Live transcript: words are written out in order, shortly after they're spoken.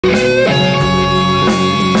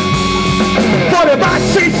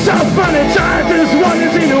funny time, just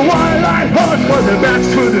wanted in the wildlife horse for the backs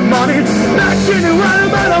to the money. Back in the wild,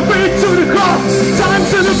 battle beat to the core. Time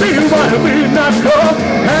to the beat, wanna be not cold.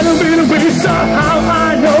 And a bit of beat, somehow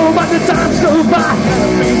I know, but the times go by,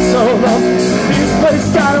 haven't been so long. This place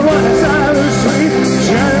got one side of the street,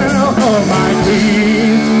 general on my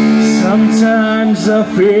feet. Sometimes I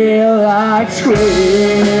feel like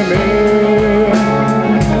screaming.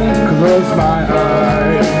 Close my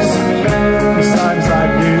eyes. It's times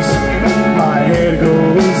like this, my head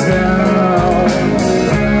goes down.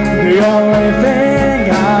 The only thing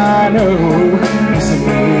I know is the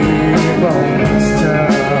name of this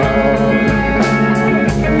town.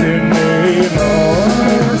 The name of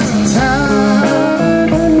this town.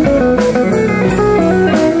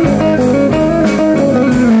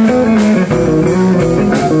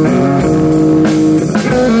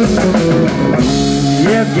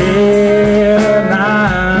 Again,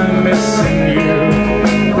 I'm missing you.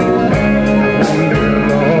 Wonder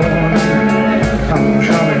alone, I'm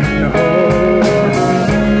coming home.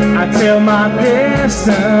 I tell my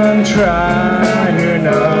distant trying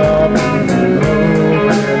up and over.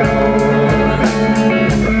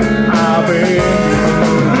 I'll be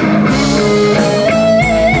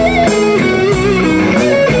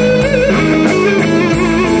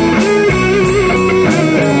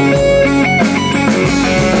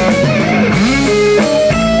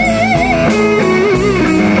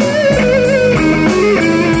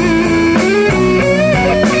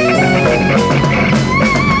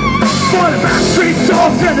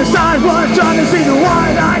and the sidewalk, trying to see the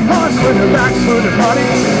wide-eyed horse with the backs for the party.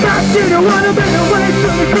 Back to the one who been away to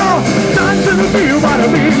the floor. Time to the view by the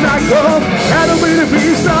midnight glow. That'll be the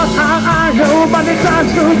piece of how I know, but the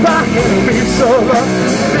times go by, it'll be so long.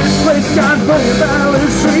 This place got funny about the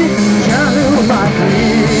street, shadow my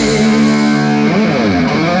feet.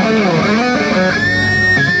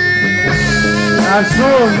 That's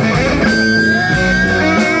all.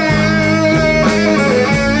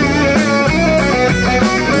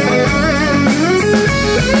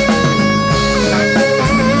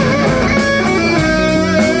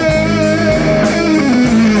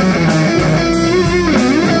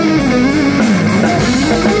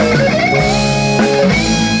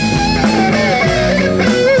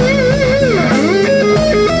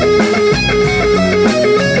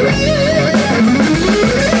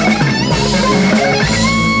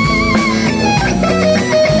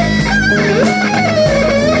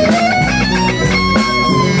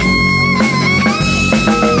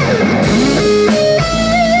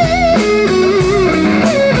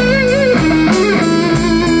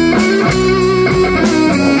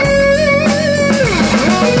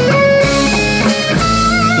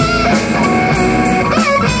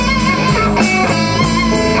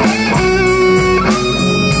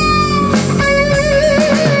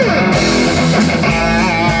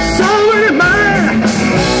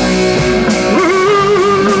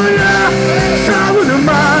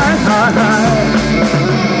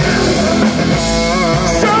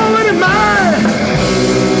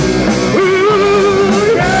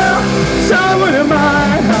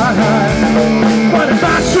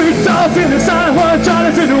 In the sidewalk,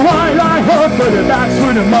 Johnny's in the white line, hook for the backs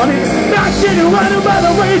with the money. Back in the weather by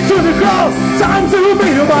the way to the crowd. Time to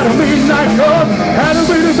meet about a midnight club. And a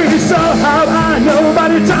bit of beat, somehow I know,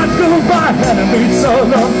 by the times go by, and a beat so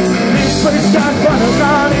long. This place got fun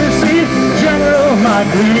around his seat, general my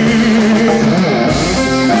dream.